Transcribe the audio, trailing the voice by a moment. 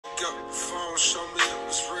up the phone, show me it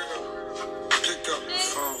was real. Pick up the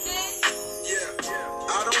phone. Yeah,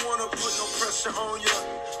 I don't wanna put no pressure on ya.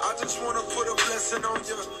 I just wanna put a blessing on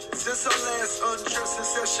ya. Since our last undressing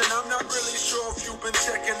session, I'm not really sure if you've been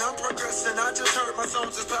checking. I'm progressing. I just heard my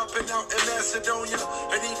songs is popping out in Macedonia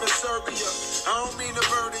and even Serbia. I don't mean to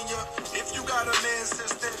burden ya. If you got a man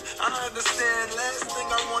since then, I understand. Last thing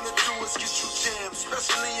I wanna do is get you jammed,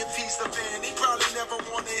 especially if he's a fan. He probably never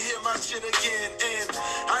wanna hear my shit again. And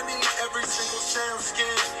I need every single sound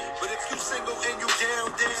scan. But if you single and you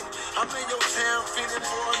down, then I'm in your town feeling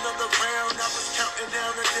for another round. I was counting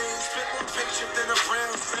down the days, been more patient than a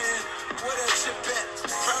Browns fan. Where that chip at?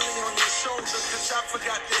 Probably on your shoulder, cause I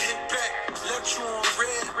forgot to hit back. Left you on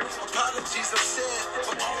red. Apologies are said,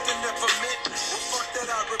 but often never meant. Well, fuck that,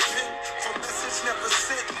 I repent. For message never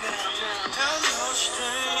sent now. Hello,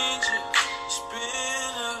 stranger. It's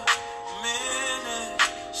been a minute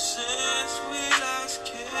since we last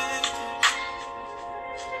kicked it.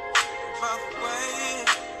 By the way,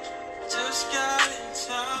 just got in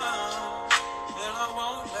town, and I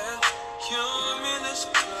won't let you in this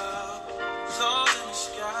club. It's all in the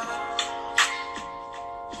sky,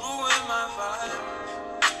 ruin my vibe.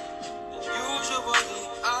 And usually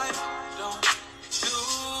I don't do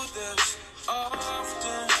this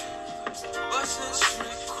often, but since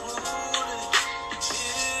recruiting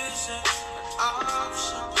isn't an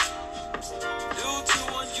option due to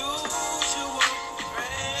unusual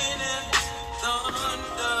rain and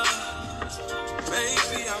thunder,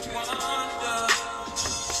 baby, I wonder,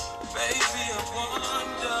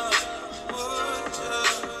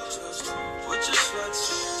 would you just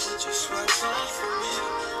put your sweats on for me?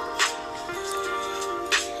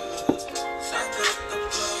 I got the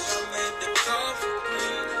plug, I made the call for me.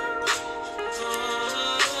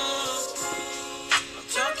 I'm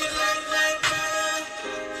talking late night, man.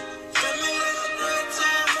 Give me a great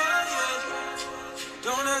time, yeah.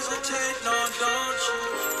 Don't hesitate, no, don't you?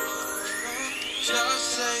 Just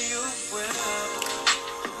say you will.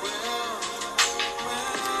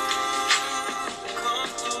 Come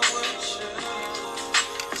through and chill.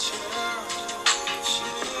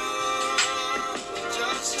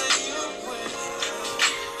 Just say you will.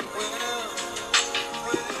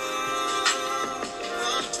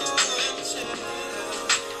 Come through and chill.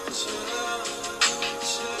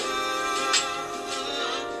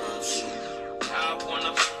 I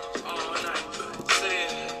wanna all night. Say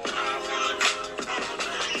it.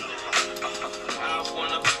 I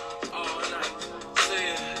wanna all night. Say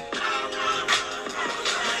it.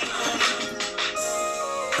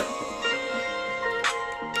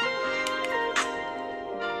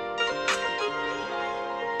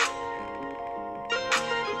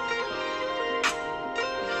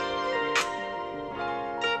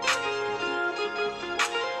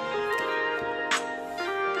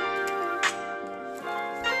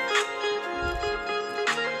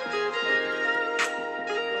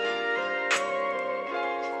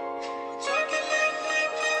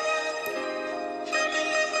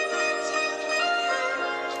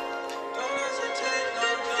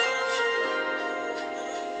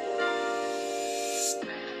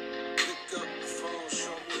 Pick up the phone,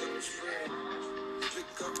 show me it was real.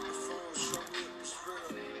 Pick up the phone, show me it was real.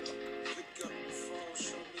 Pick up the phone,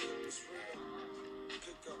 show me it was real.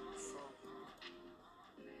 Pick up the phone.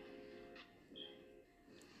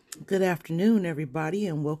 Good afternoon, everybody,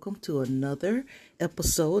 and welcome to another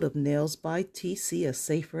episode of Nails by TC, a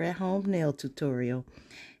safer at home nail tutorial.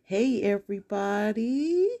 Hey,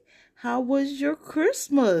 everybody, how was your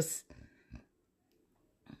Christmas?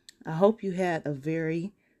 I hope you had a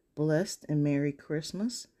very blessed and Merry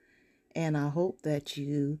Christmas, and I hope that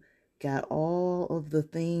you got all of the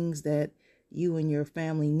things that you and your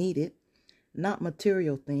family needed, not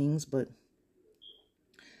material things, but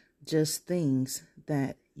just things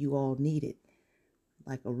that you all needed,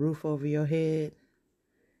 like a roof over your head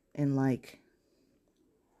and like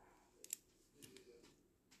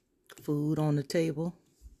food on the table,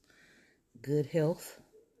 good health,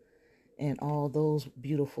 and all those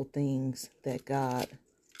beautiful things that God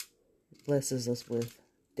blesses us with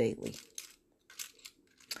daily.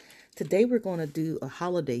 Today we're going to do a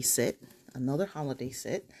holiday set, another holiday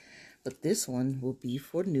set, but this one will be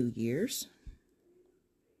for New Year's.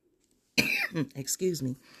 Excuse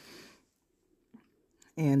me.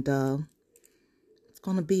 And it's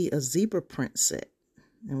going to be a zebra print set.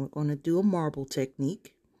 And we're going to do a marble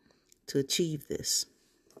technique to achieve this.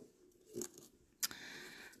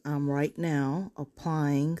 I'm right now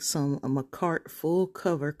applying some Macart full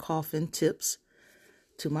cover coffin tips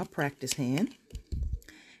to my practice hand.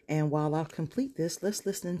 And while I complete this, let's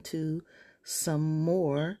listen to some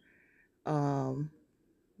more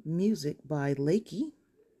music by Lakey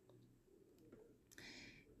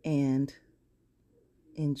and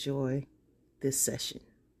enjoy this session.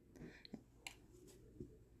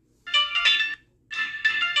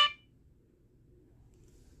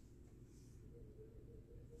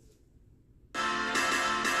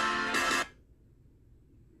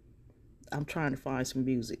 I'm trying to find some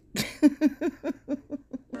music.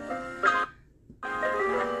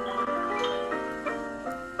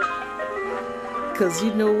 Because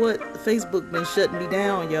you know what? Facebook been shutting me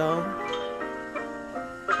down, y'all.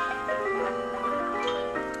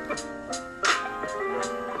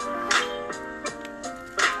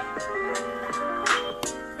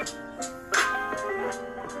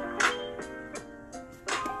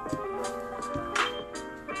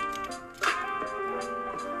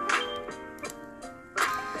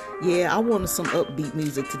 Yeah, I wanted some upbeat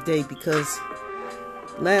music today because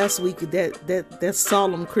last week that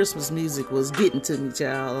solemn Christmas music was getting to me,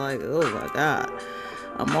 child. Like, oh my God,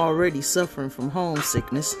 I'm already suffering from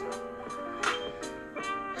homesickness.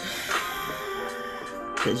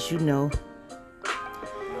 Because you know,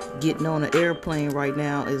 getting on an airplane right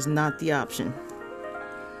now is not the option.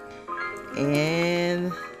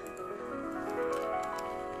 And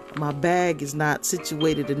my bag is not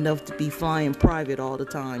situated enough to be flying private all the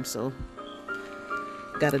time, so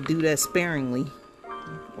gotta do that sparingly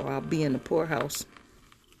or I'll be in the poorhouse.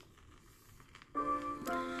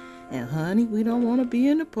 And honey, we don't want to be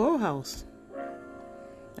in the poorhouse.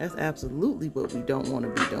 That's absolutely what we don't want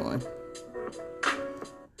to be doing.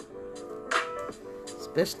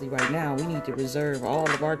 Especially right now, we need to reserve all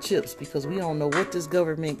of our chips because we don't know what this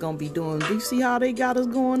government gonna be doing. Do you see how they got us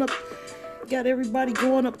going up? Got everybody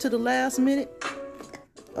going up to the last minute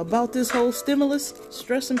about this whole stimulus,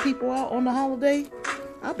 stressing people out on the holiday.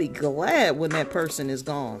 I'll be glad when that person is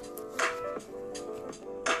gone.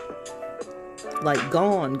 Like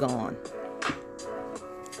gone.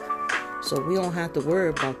 So we don't have to worry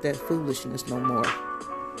about that foolishness no more.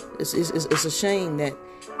 It's a shame that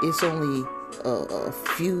it's only a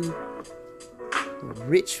few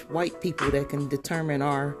rich white people that can determine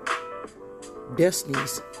our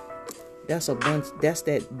destinies. That's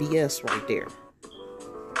that BS right there.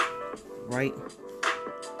 Right?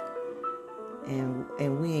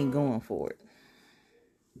 And we ain't going for it.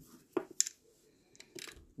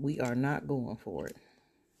 We are not going for it.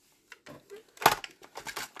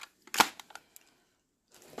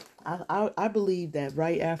 I believe that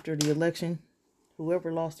right after the election,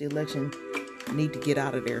 whoever lost the election need to get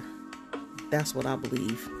out of there. That's what I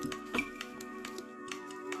believe.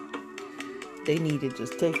 They need to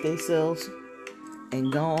just take themselves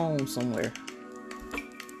and go on somewhere.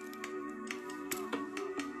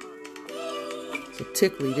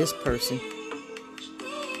 Particularly this person.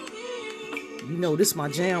 You know, this is my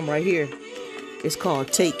jam right here. It's called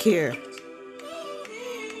Take Care.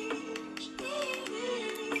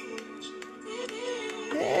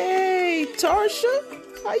 Hey,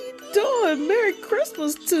 Tarsha, how you doing? Merry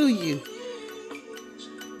Christmas to you.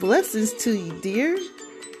 Blessings to you, dear.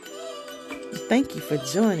 Thank you for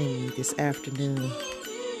joining me this afternoon.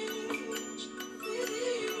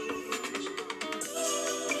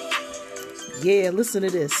 Yeah, listen to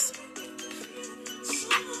this.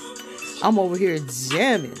 I'm over here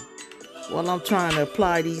jamming while I'm trying to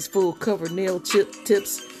apply these full cover nail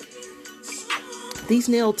tips. These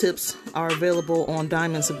nail tips are available on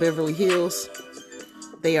Diamonds of Beverly Hills.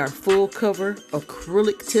 They are full cover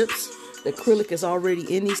acrylic tips. The acrylic is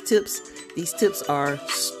already in these tips. These tips are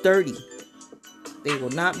sturdy. They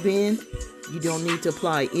will not bend. You don't need to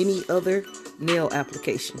apply any other nail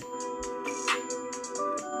application.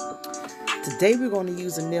 Today we're going to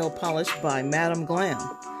use a nail polish by Madam Glam.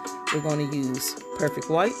 We're going to use Perfect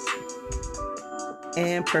White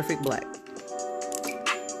and Perfect Black.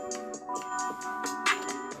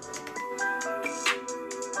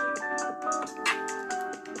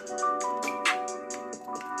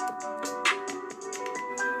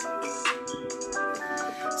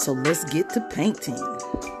 So let's get to painting.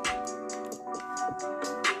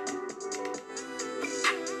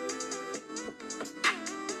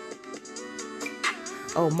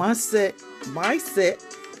 Oh, my set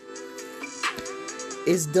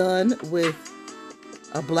is done with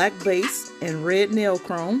a black base and red nail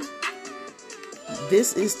chrome.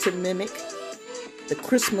 This is to mimic the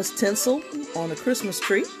Christmas tinsel on a Christmas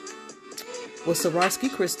tree with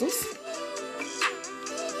Swarovski crystals.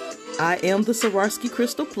 I am the Swarovski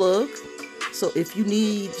crystal plug, so if you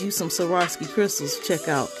need you some Swarovski crystals, check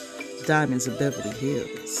out Diamonds of Beverly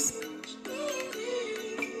Hills.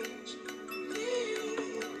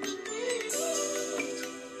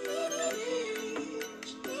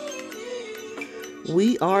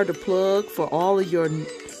 We are the plug for all of your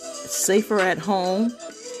safer at home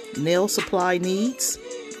nail supply needs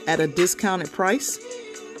at a discounted price.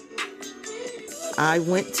 I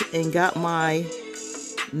went and got my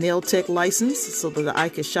nail tech license so that I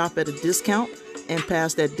could shop at a discount and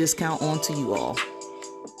pass that discount on to you all.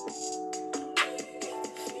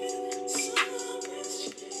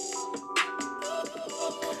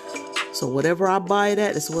 So whatever I buy it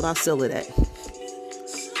at is what I sell it at.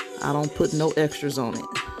 I don't put no extras on it.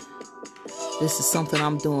 This is something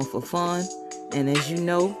I'm doing for fun. And as you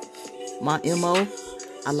know, my MO,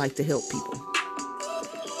 I like to help people.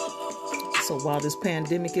 So while this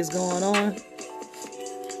pandemic is going on,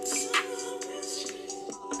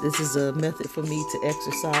 this is a method for me to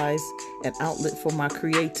exercise an outlet for my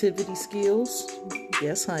creativity skills.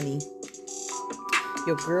 Yes, honey.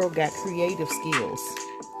 Your girl got creative skills.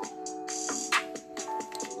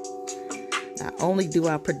 Not only do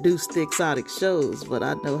I produce the exotic shows, but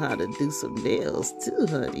I know how to do some nails too,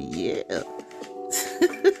 honey. Yeah.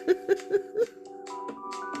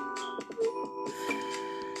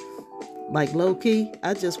 Like low key,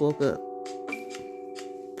 I just woke up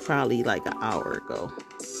probably like an hour ago.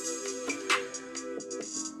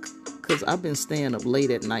 Because I've been staying up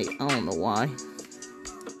late at night. I don't know why.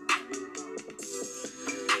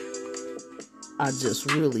 I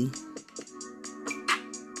just really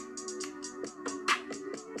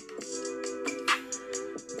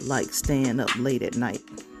like staying up late at night.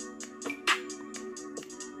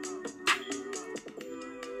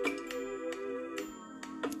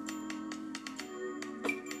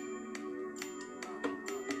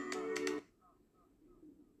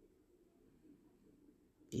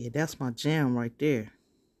 Yeah, that's my jam right there.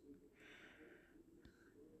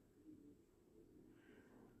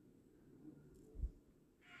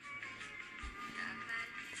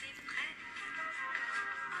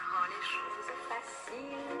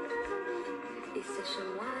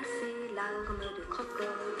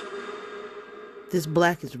 This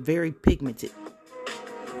black is very pigmented.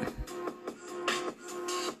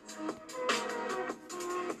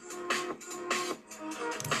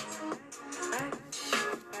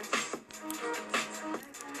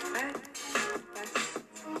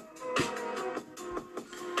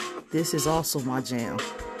 This is also my jam.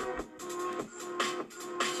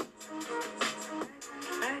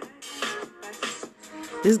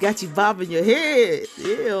 This got you bobbing your head.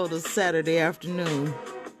 Yeah, on a Saturday afternoon.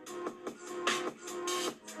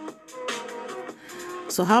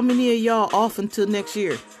 So how many of y'all off until next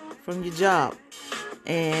year from your job?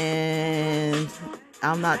 And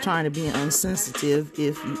I'm not trying to be insensitive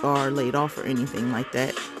if you are laid off or anything like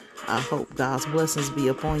that. I hope God's blessings be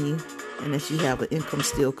upon you and that you have an income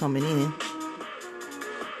still coming in.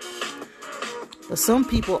 But some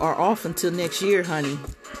people are off until next year, honey,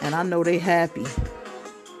 and I know they happy.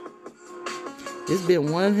 It's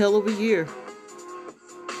been one hell of a year.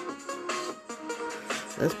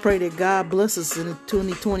 Let's pray that God bless us in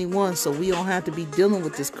 2021 so we don't have to be dealing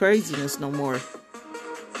with this craziness no more.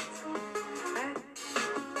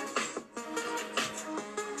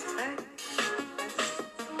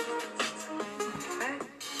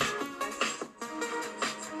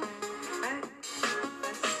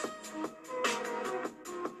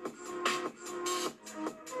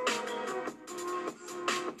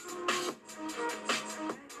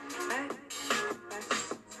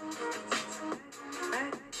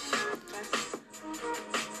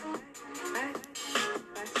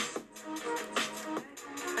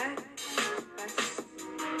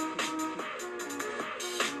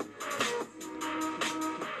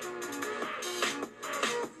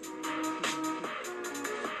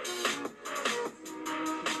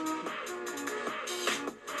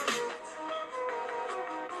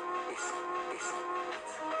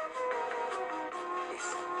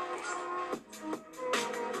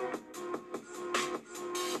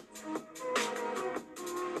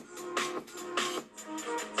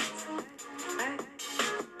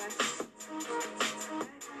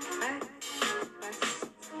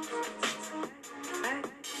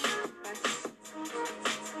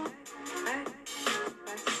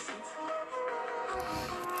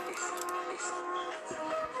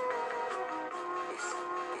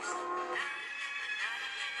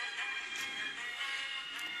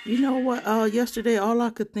 You know what? Yesterday, all I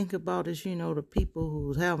could think about is, the people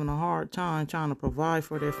who's having a hard time trying to provide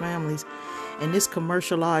for their families. And this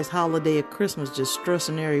commercialized holiday of Christmas just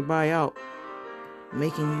stressing everybody out,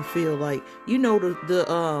 making you feel like,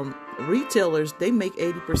 the retailers, they make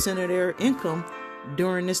 80% of their income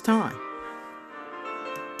during this time.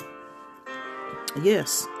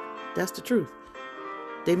 Yes, that's the truth.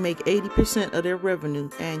 They make 80% of their revenue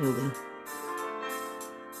annually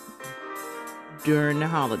during the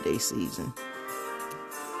holiday season.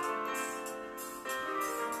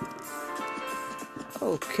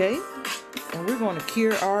 Okay, and we're going to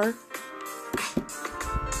cure our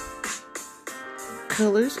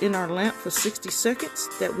colors in our lamp for 60 seconds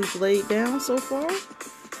that we've laid down so far.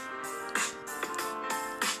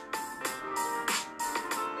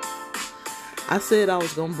 I said I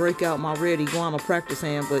was going to break out my red iguana practice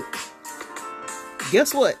hand, but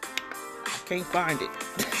guess what? I can't find it.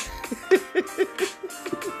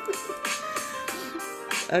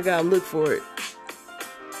 I gotta look for it.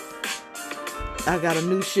 I got a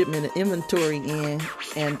new shipment of inventory in,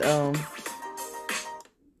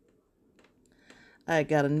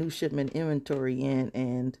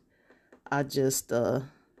 and I just am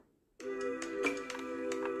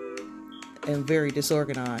very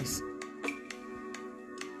disorganized.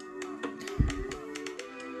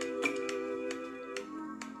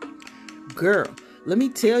 Girl, let me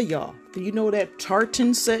tell y'all, do you know that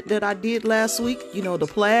tartan set that I did last week? You know, the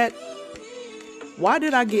plaid? Why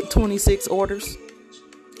did I get 26 orders?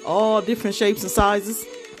 All different shapes and sizes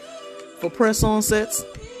for press-on sets.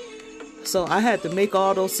 So I had to make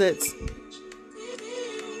all those sets.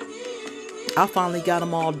 I finally got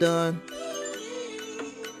them all done.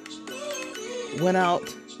 Went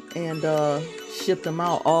out and shipped them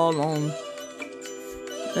out all on,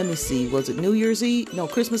 let me see, was it New Year's Eve? No,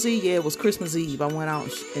 Christmas Eve? Yeah, it was Christmas Eve. I went out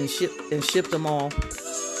and shipped them all.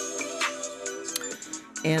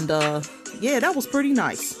 And yeah, that was pretty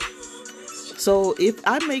nice. So if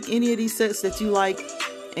I make any of these sets that you like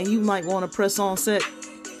and you might want a press-on set,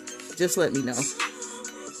 just let me know.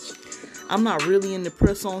 I'm not really in the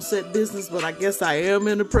press-on set business, but I guess I am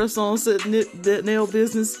in the press-on set nail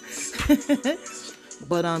business.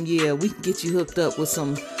 But yeah, we can get you hooked up with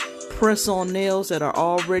some press-on nails that are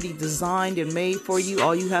already designed and made for you.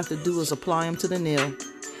 All you have to do is apply them to the nail.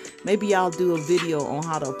 Maybe I'll do a video on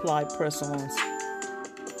how to apply press-ons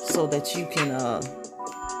so that you can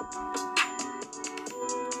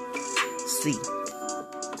see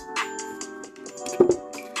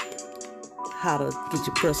how to get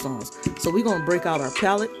your press-ons. So we're gonna break out our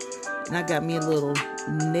palette, and I got me a little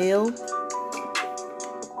nail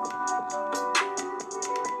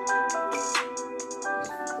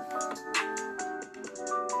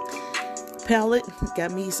palette.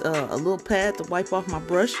 Got me a little pad to wipe off my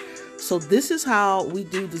brush. So this is how we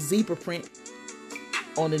do the zebra print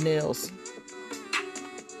on the nails.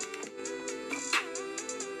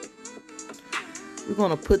 We're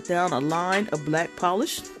going to put down a line of black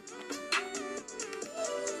polish.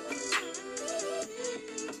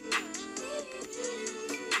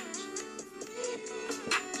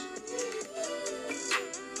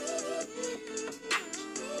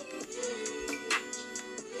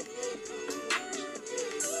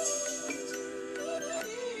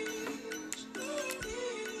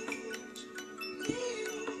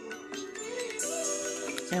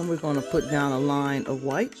 And we're going to put down a line of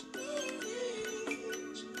white.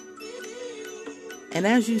 And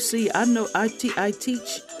as you see, I know I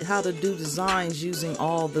teach how to do designs using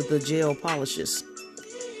all the gel polishes,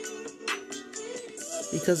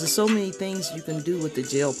 because there's so many things you can do with the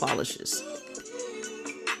gel polishes.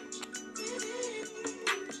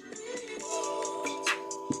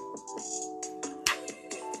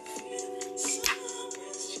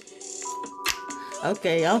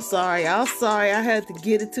 Okay, I'm sorry. I had to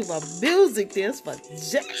get into my music. That's my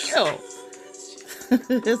jam.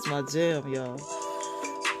 That's my jam, y'all.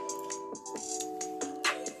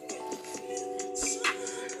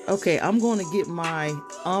 Okay, I'm going to get my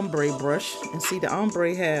ombre brush, and see the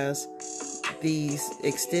ombre has these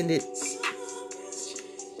extended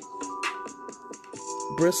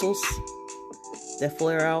bristles that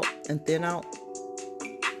flare out and thin out.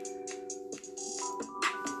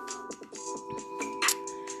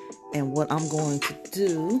 And what I'm going to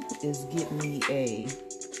do is get me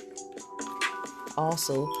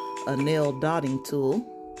also a nail dotting tool.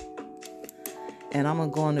 And I'm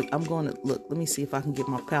going to look, let me see if I can get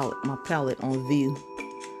my palette on view.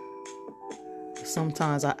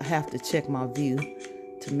 Sometimes I have to check my view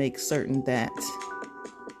to make certain that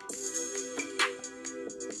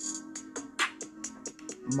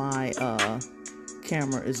my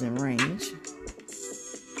camera is in range.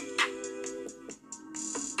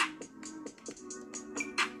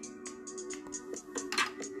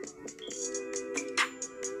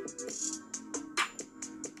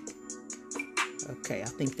 Okay, I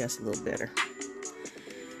think that's a little better.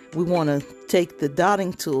 We want to take the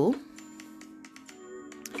dotting tool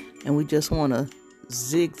and we just want to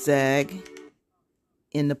zigzag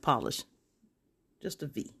in the polish. Just a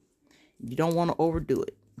V. You don't want to overdo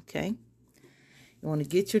it, okay? You want to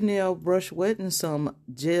get your nail brush wet in some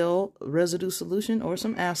gel residue solution or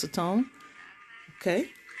some acetone.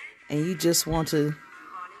 Okay. And you just want to,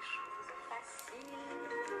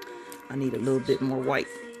 I need a little bit more white,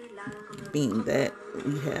 being that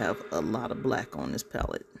we have a lot of black on this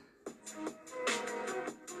palette.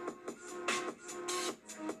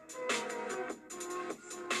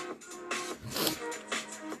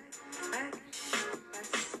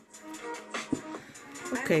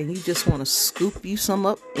 Okay, you just want to scoop you some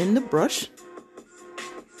up in the brush.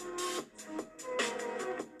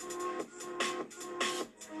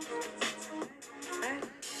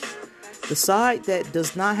 The side that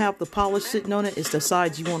does not have the polish sitting on it is the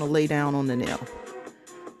side you want to lay down on the nail.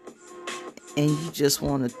 And you just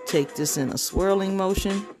want to take this in a swirling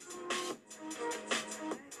motion.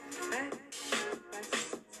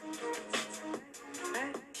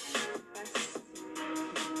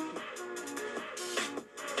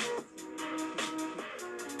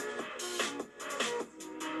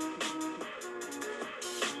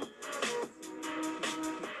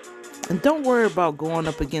 And don't worry about going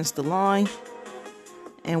up against the line.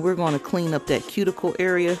 And we're going to clean up that cuticle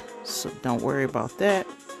area, so don't worry about that.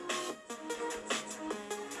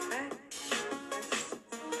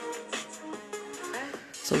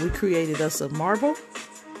 So we created us a marble.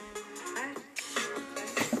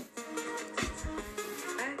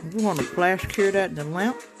 We want to flash cure that in the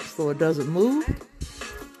lamp so it doesn't move.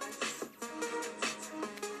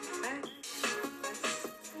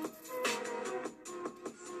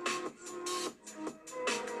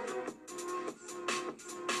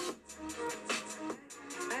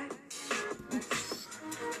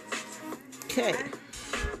 Okay.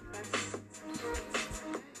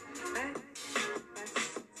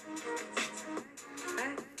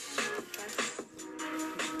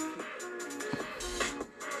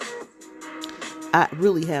 I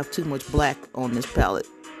really have too much black on this palette,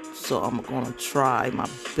 so I'm going to try my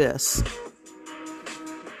best.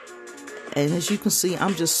 And as you can see,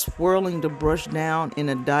 I'm just swirling the brush down in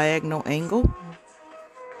a diagonal angle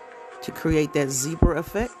to create that zebra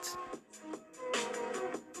effect.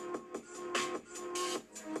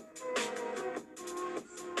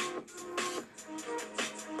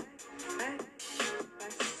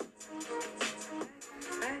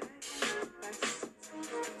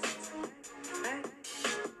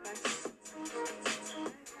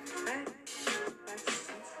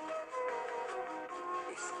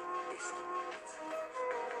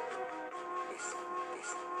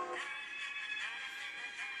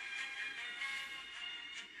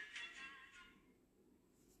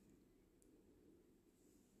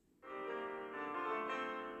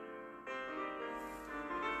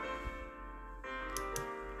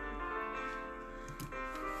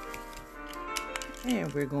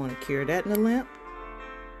 And we're going to cure that in the lamp.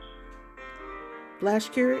 Flash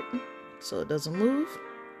cure it so it doesn't move.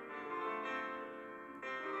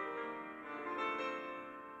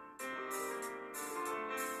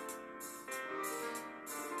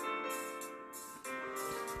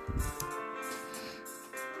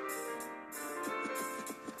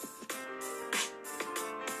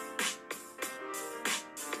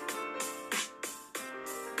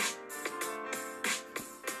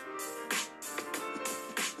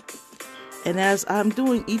 And as I'm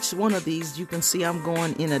doing each one of these, you can see I'm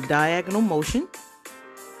going in a diagonal motion.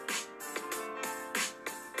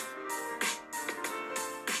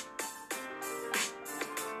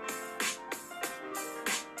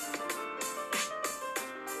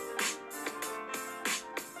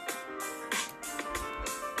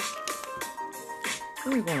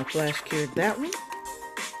 And we're going to flash cure that one.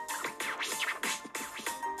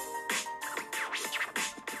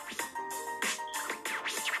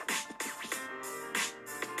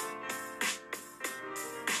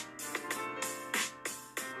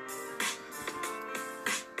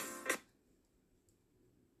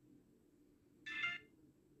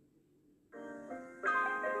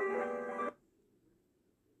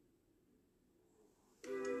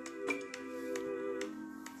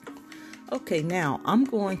 Okay, now I'm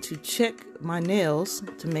going to check my nails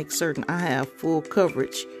to make certain I have full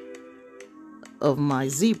coverage of my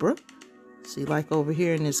zebra. See, like over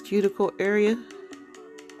here in this cuticle area,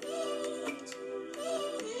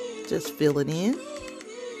 just fill it in.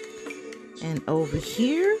 And over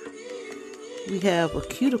here, we have a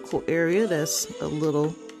cuticle area that's a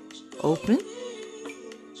little open.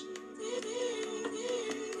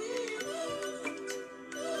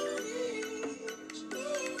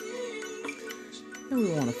 And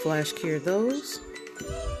we want to flash cure those.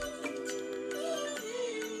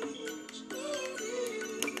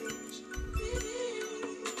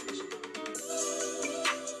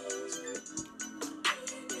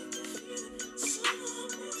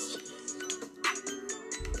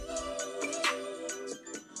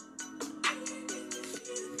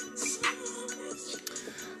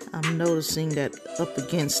 I'm noticing that up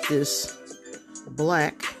against this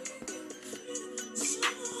black,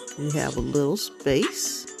 we have a little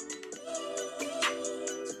space.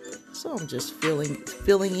 So I'm just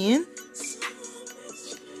filling in.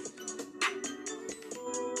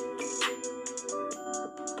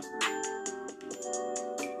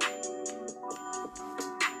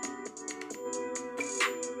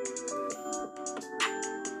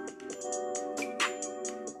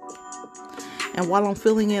 And while I'm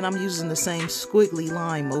filling in, I'm using the same squiggly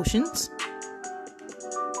line motions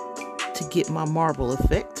to get my marble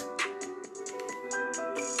effect.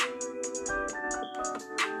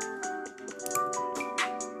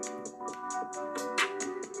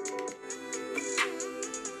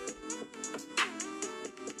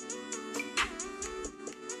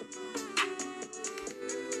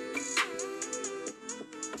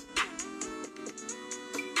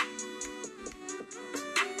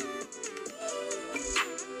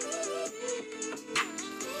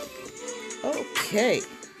 Okay,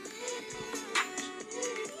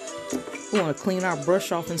 we want to clean our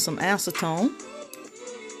brush off in some acetone.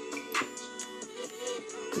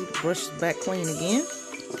 Leave the brushes back clean again.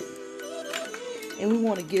 And we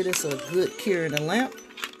want to give this a good cure in the lamp.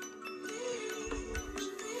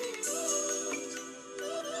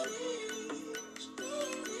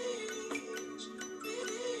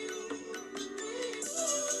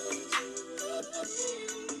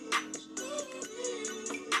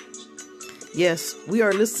 Yes, we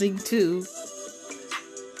are listening to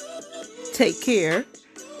Take Care,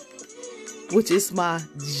 which is my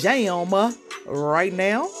jam right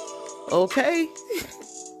now. Okay.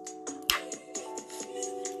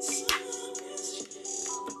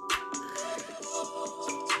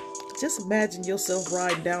 Just imagine yourself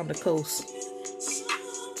riding down the coast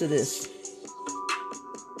to this.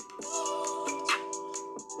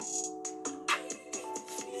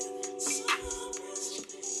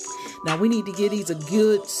 Now we need to give these a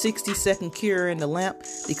good 60-second cure in the lamp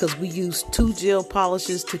because we use 2 gel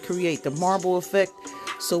polishes to create the marble effect.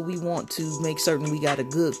 So we want to make certain we got a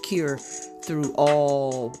good cure through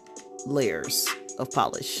all layers of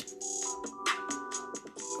polish.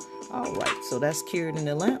 All right, so that's cured in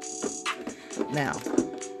the lamp. Now,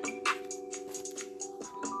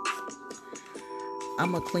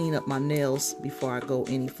 I'm gonna clean up my nails before I go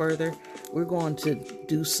any further. We're going to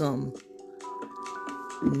do some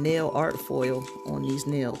nail art foil on these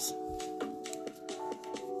nails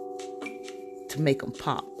to make them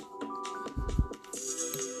pop.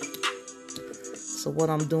 So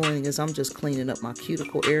what I'm doing is I'm just cleaning up my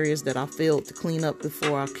cuticle areas that I failed to clean up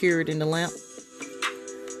before I cured in the lamp.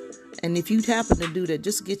 And if you happen to do that,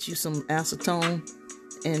 just get you some acetone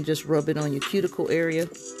and just rub it on your cuticle area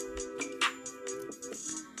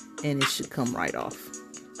and it should come right off.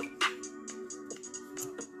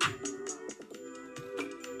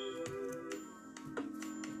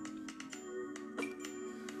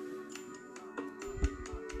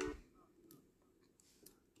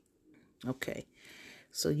 Okay,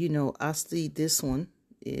 so you know, I see this one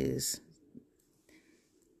is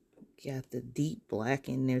got the deep black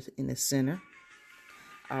in there in the center.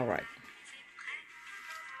 All right,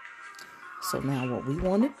 so now what we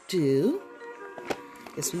want to do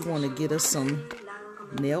is we want to get us some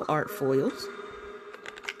nail art foils,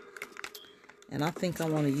 and I think I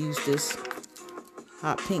want to use this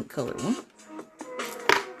hot pink colored one.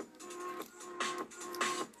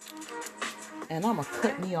 And I'm going to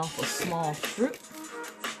cut me off a small strip.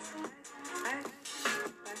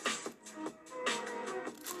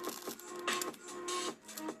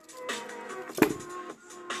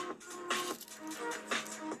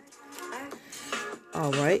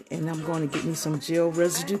 All right, and I'm going to get me some gel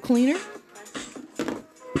residue cleaner.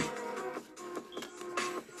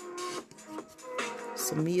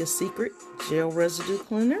 Some Mia Secret gel residue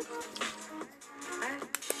cleaner.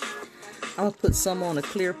 I'll put some on a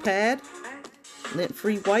clear pad.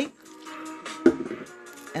 Lint-free wipe,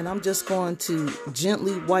 and I'm just going to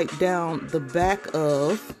gently wipe down the back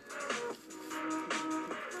of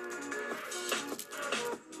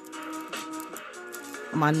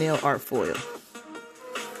my nail art foil.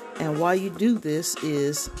 And why you do this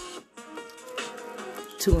is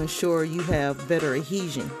to ensure you have better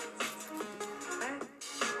adhesion.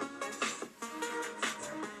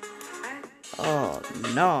 Oh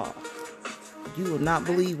no, you will not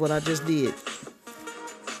believe what I just did.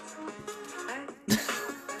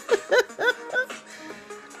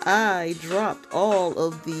 I dropped all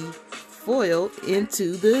of the foil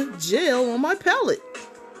into the gel on my palette.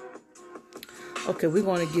 Okay, we're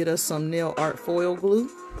going to get us some nail art foil glue.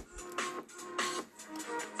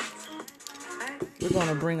 We're going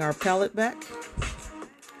to bring our palette back.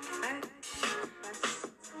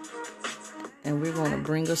 And we're going to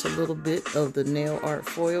bring us a little bit of the nail art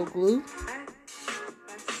foil glue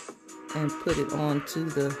and put it onto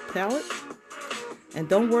the palette. And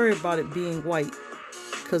don't worry about it being white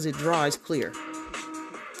because it dries clear.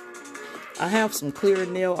 I have some clear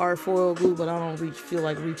nail art foil glue, but I don't feel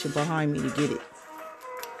like reaching behind me to get it.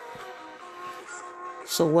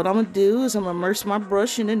 So what I'm going to do is I'm going to immerse my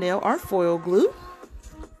brush in the nail art foil glue.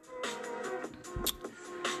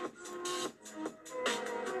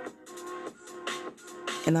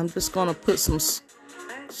 And I'm just going to put some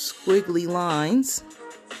squiggly lines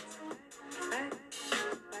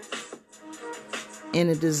in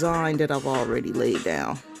a design that I've already laid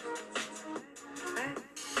down.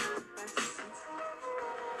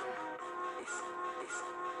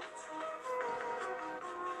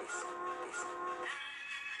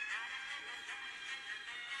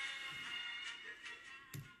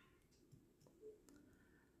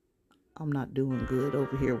 I'm not doing good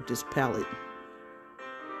over here with this palette.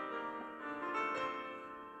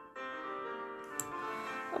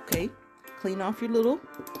 Okay, clean off your little,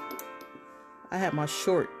 I have my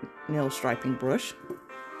short nail striping brush.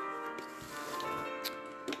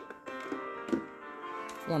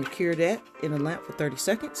 I want to cure that in a lamp for 30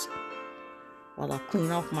 seconds while I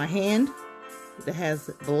clean off my hand that has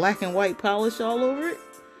black and white polish all over it.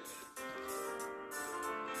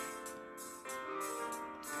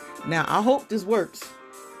 Now, I hope this works.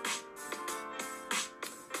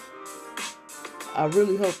 I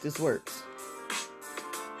really hope this works.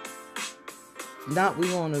 If not,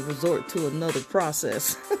 we want to resort to another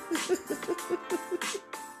process.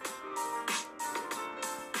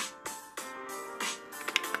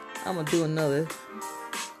 I'm going to do another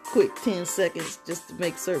quick 10 seconds just to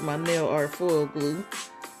make certain my nail art foil glue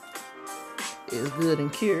is good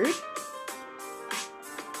and cured.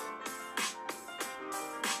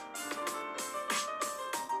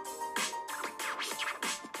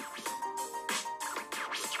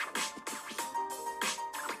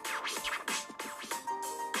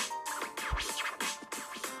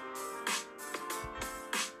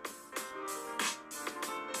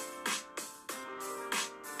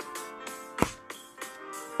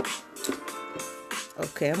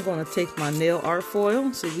 Okay, I'm going to take my nail art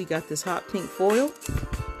foil. So we got this hot pink foil.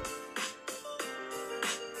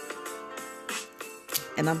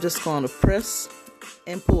 And I'm just going to press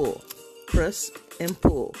and pull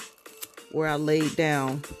where I laid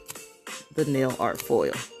down the nail art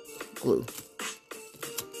foil glue.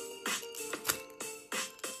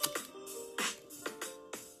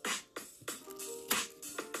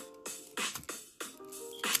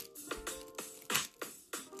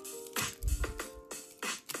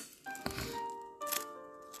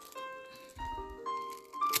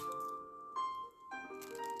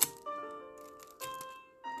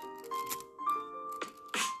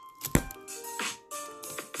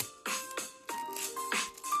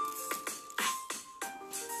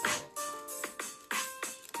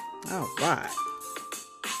 All right.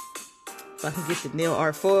 So I can get the nail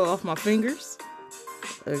art foil off my fingers.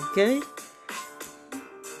 Okay.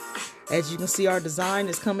 As you can see, our design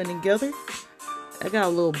is coming together. I got a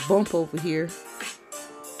little bump over here.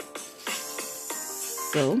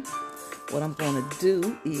 So what I'm going to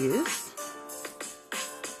do is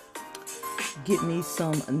get me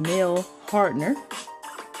some nail hardener,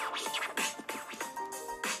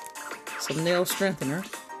 some nail strengthener,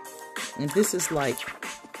 and this is like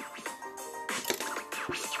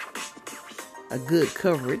a good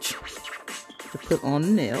coverage to put on the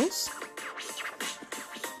nails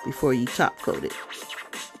before you top coat it,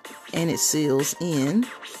 and it seals in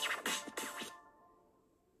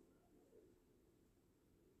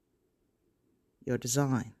your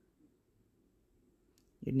design,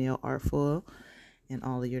 your nail art foil, and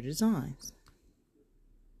all of your designs.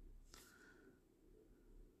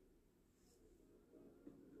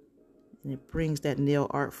 And it brings that nail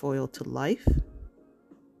art foil to life.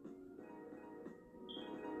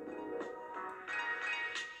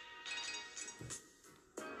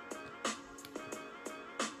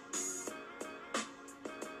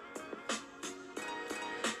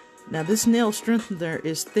 Now this nail strengthener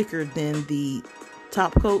is thicker than the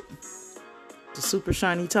top coat, the super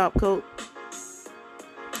shiny top coat,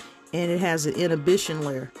 and it has an inhibition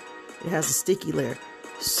layer. It has a sticky layer.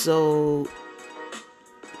 So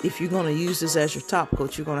if you're going to use this as your top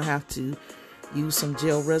coat, you're going to have to use some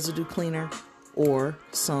gel residue cleaner or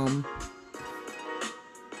some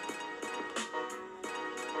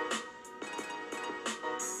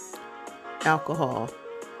alcohol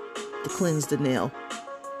to cleanse the nail.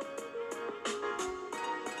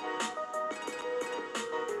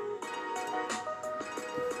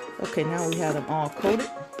 Okay, now we have them all coated.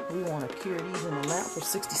 We want to cure these in the lamp for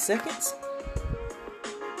 60 seconds.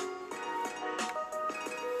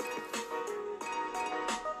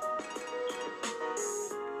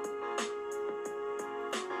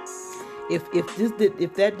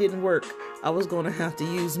 If that didn't work, I was going to have to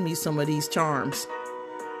use me some of these charms.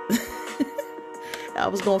 I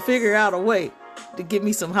was going to figure out a way to get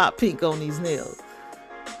me some hot pink on these nails.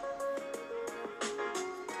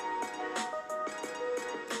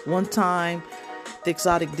 One time, The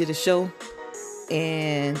Exotic did a show,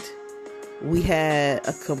 and we had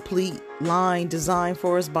a complete line designed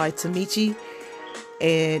for us by Tamichi,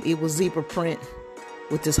 and it was zebra print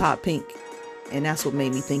with this hot pink, and that's what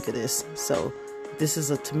made me think of this. So this is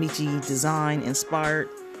a Tamichi design inspired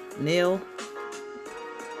nail.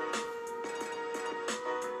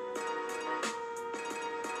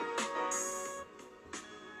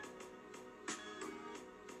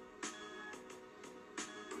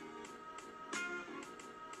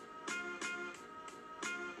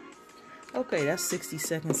 Okay, that's 60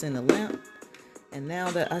 seconds in the lamp. And now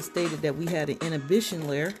that I stated that we had an inhibition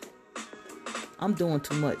layer, I'm doing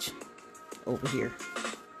too much over here.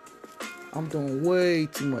 I'm doing way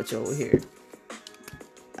too much over here.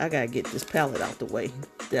 I gotta get this palette out the way.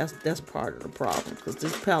 That's part of the problem, because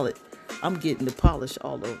this palette, I'm getting the polish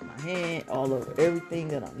all over my hand, all over everything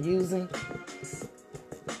that I'm using.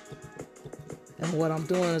 And what I'm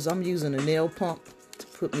doing is I'm using a nail pump to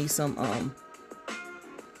put me some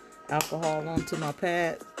alcohol onto my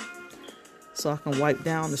pad so I can wipe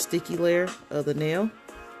down the sticky layer of the nail.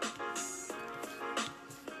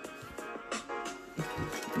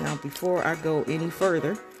 Now before I go any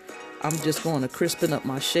further, I'm just going to crispen up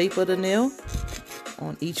my shape of the nail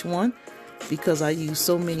on each one, because I use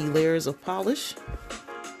so many layers of polish.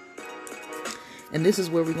 And this is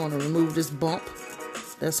where we're going to remove this bump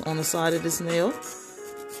that's on the side of this nail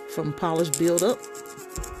from polish buildup.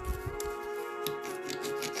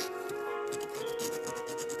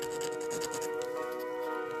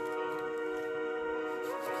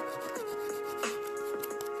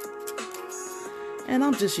 And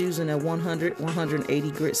I'm just using a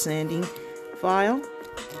 180 grit sanding file.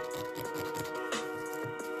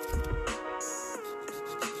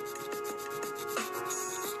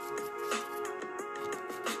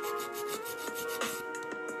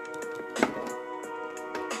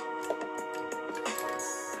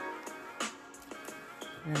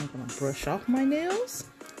 And I'm going to brush off my nails.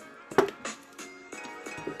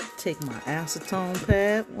 Take my acetone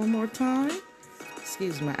pad one more time.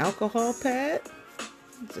 Excuse my alcohol pad.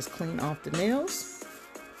 Just clean off the nails.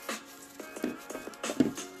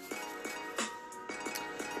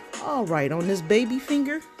 All right, on this baby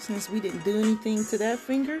finger, since we didn't do anything to that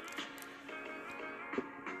finger,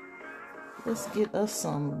 let's get us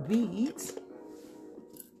some beads.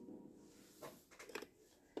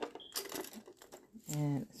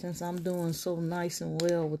 And since I'm doing so nice and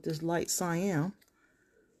well with this light cyan,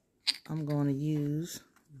 I'm going to use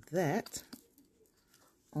that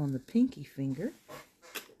on the pinky finger.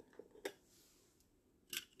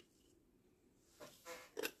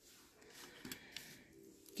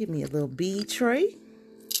 Give me a little bead tray.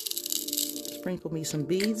 Sprinkle me some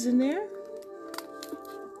beads in there.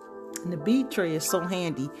 And the bead tray is so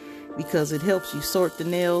handy because it helps you sort the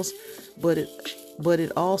nails, but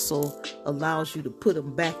it also allows you to put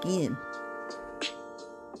them back in.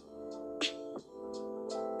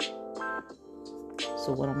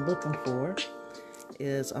 So what I'm looking for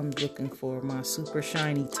is I'm looking for my super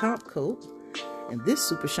shiny top coat. And this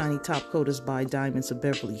super shiny top coat is by Diamonds of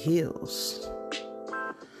Beverly Hills.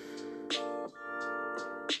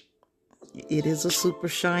 It is a super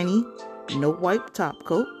shiny, no wipe top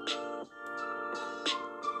coat.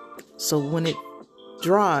 So when it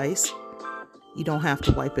dries, you don't have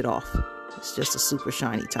to wipe it off. It's just a super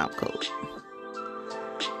shiny top coat.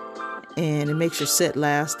 And it makes your set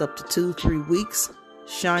last up to 2-3 weeks.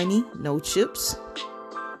 Shiny, no chips.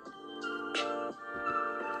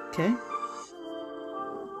 Okay.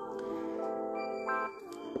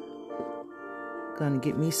 Gonna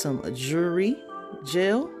get me some Ajuri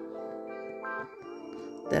gel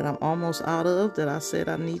that I'm almost out of, that I said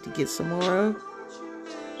I need to get some more of.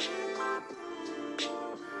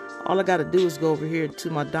 All I gotta do is go over here to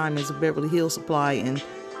my Diamonds of Beverly Hills supply and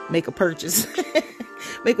make a purchase.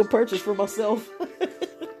 Make a purchase for myself.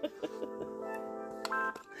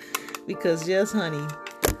 Because yes, honey,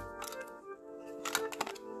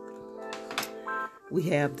 we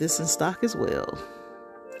have this in stock as well.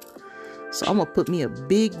 So I'm gonna put me a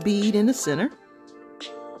big bead in the center.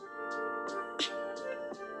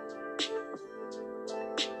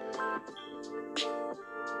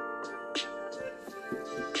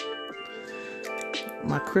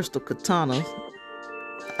 My crystal katana.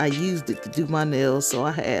 I used it to do my nails, so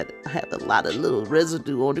I had a lot of little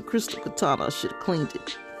residue on the crystal katana. I should have cleaned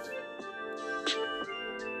it.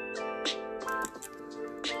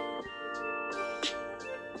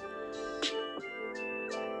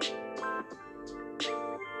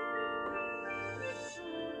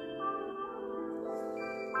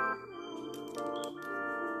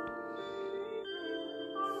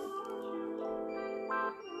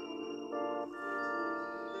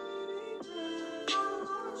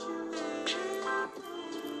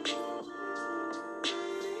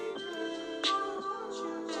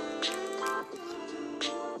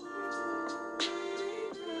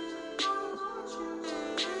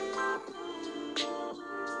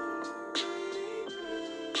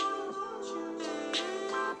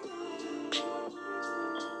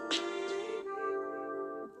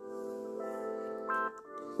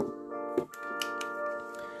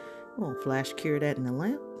 I'm gonna flash cure that in the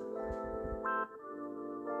lamp.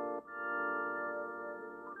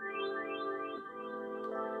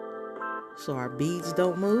 So our beads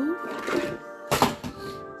don't move.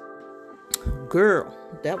 Girl,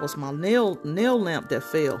 that was my nail lamp that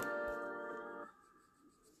fell.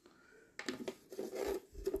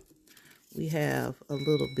 We have a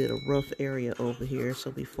little bit of rough area over here, so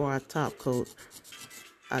before I top coat,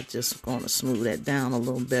 I just gonna smooth that down a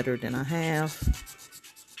little better than I have.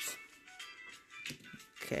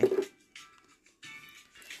 Okay.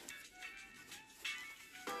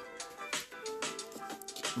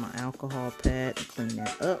 Get my alcohol pad and clean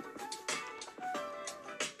that up.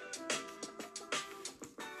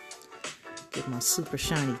 Get my super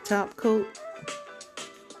shiny top coat.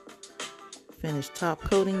 Finish top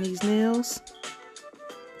coating these nails.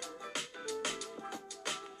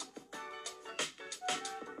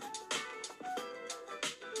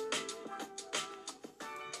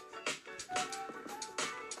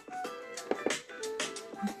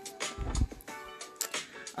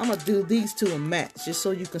 I'm going to do these two in matte just so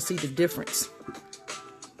you can see the difference.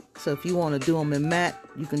 So if you want to do them in matte,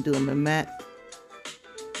 you can do them in matte.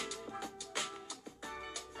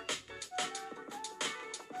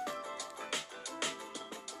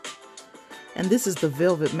 And this is the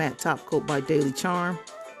Velvet Matte Top Coat by Daily Charm.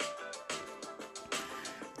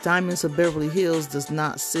 Diamonds of Beverly Hills does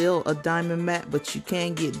not sell a diamond matte, but you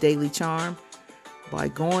can get Daily Charm by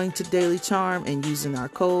going to Daily Charm and using our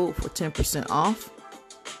code for 10% off.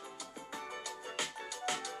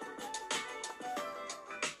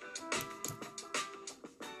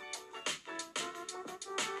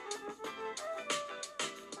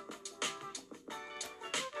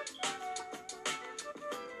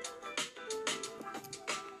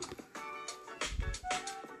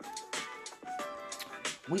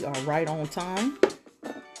 We are right on time.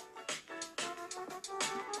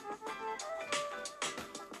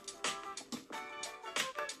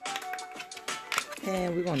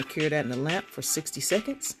 And we're going to cure that in the lamp for 60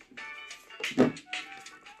 seconds.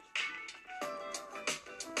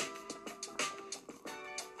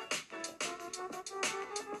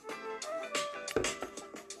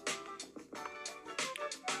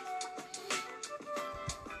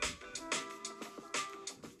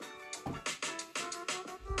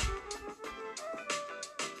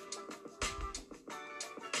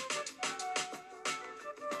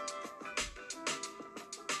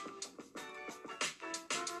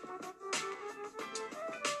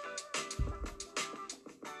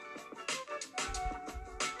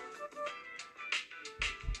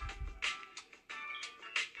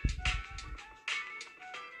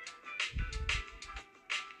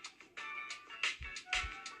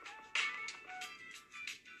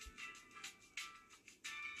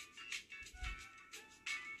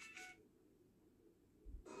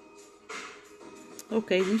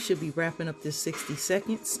 Okay, we should be wrapping up this 60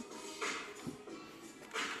 seconds.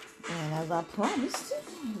 And as I promised,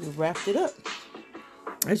 we wrapped it up.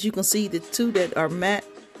 As you can see, the two that are matte,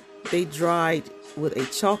 they dried with a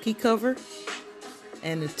chalky cover.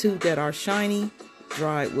 And the two that are shiny,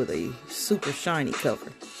 dried with a super shiny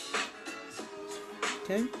cover.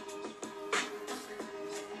 Okay.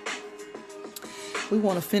 We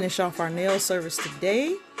want to finish off our nail service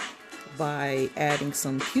today by adding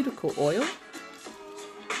some cuticle oil.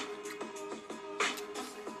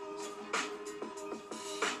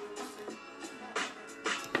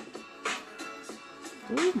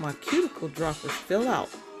 Ooh, my cuticle dropper fell out.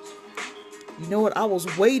 You know what? I was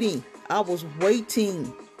waiting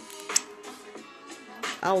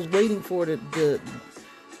for the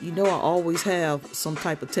you know, I always have some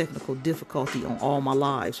type of technical difficulty on all my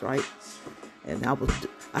lives, right? And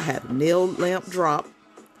I had a nail lamp drop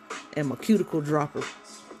and my cuticle dropper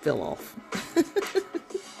fell off.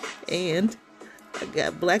 And I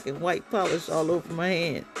got black and white polish all over my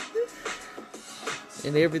hand.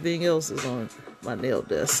 And everything else is on my nail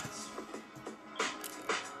desk.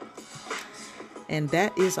 And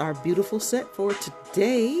that is our beautiful set for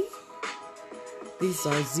today. These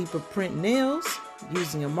are zebra print nails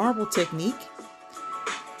using a marble technique.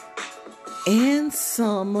 And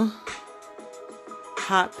some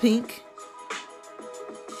hot pink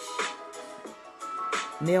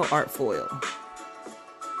nail art foil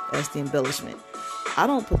as the embellishment. I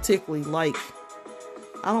don't particularly like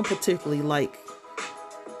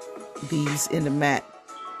these in the matte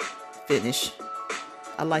finish.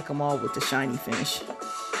 I like them all with the shiny finish.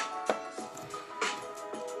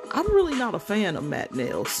 I'm really not a fan of matte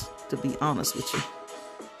nails, to be honest with you.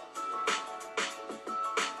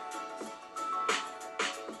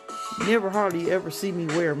 Never hardly ever see me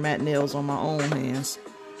wear matte nails on my own hands.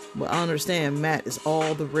 But I understand matte is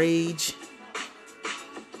all the rage.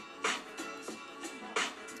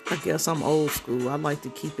 I guess I'm old school. I like to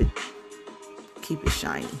keep it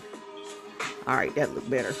shiny. All right, that looked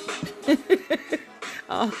better.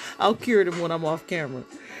 I'll cure them when I'm off camera.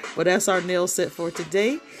 But that's our nail set for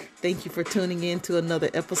today. Thank you for tuning in to another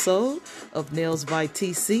episode of Nails by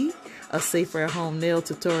TC, a safer at home nail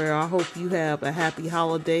tutorial. I hope you have a happy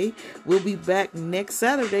holiday. We'll be back next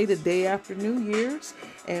Saturday, the day after New Year's,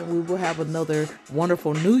 and we will have another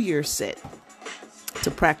wonderful New Year's set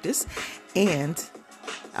to practice. And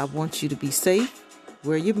I want you to be safe.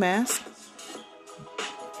 Wear your mask.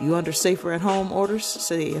 If you're under safer at home orders,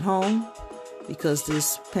 stay at home, because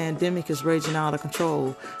this pandemic is raging out of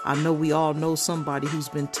control. I know we all know somebody who's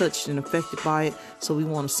been touched and affected by it, so we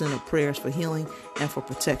want to send up prayers for healing and for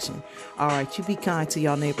protection. All right, you be kind to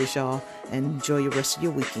y'all neighbors, y'all, and enjoy the rest of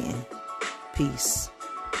your weekend. Peace.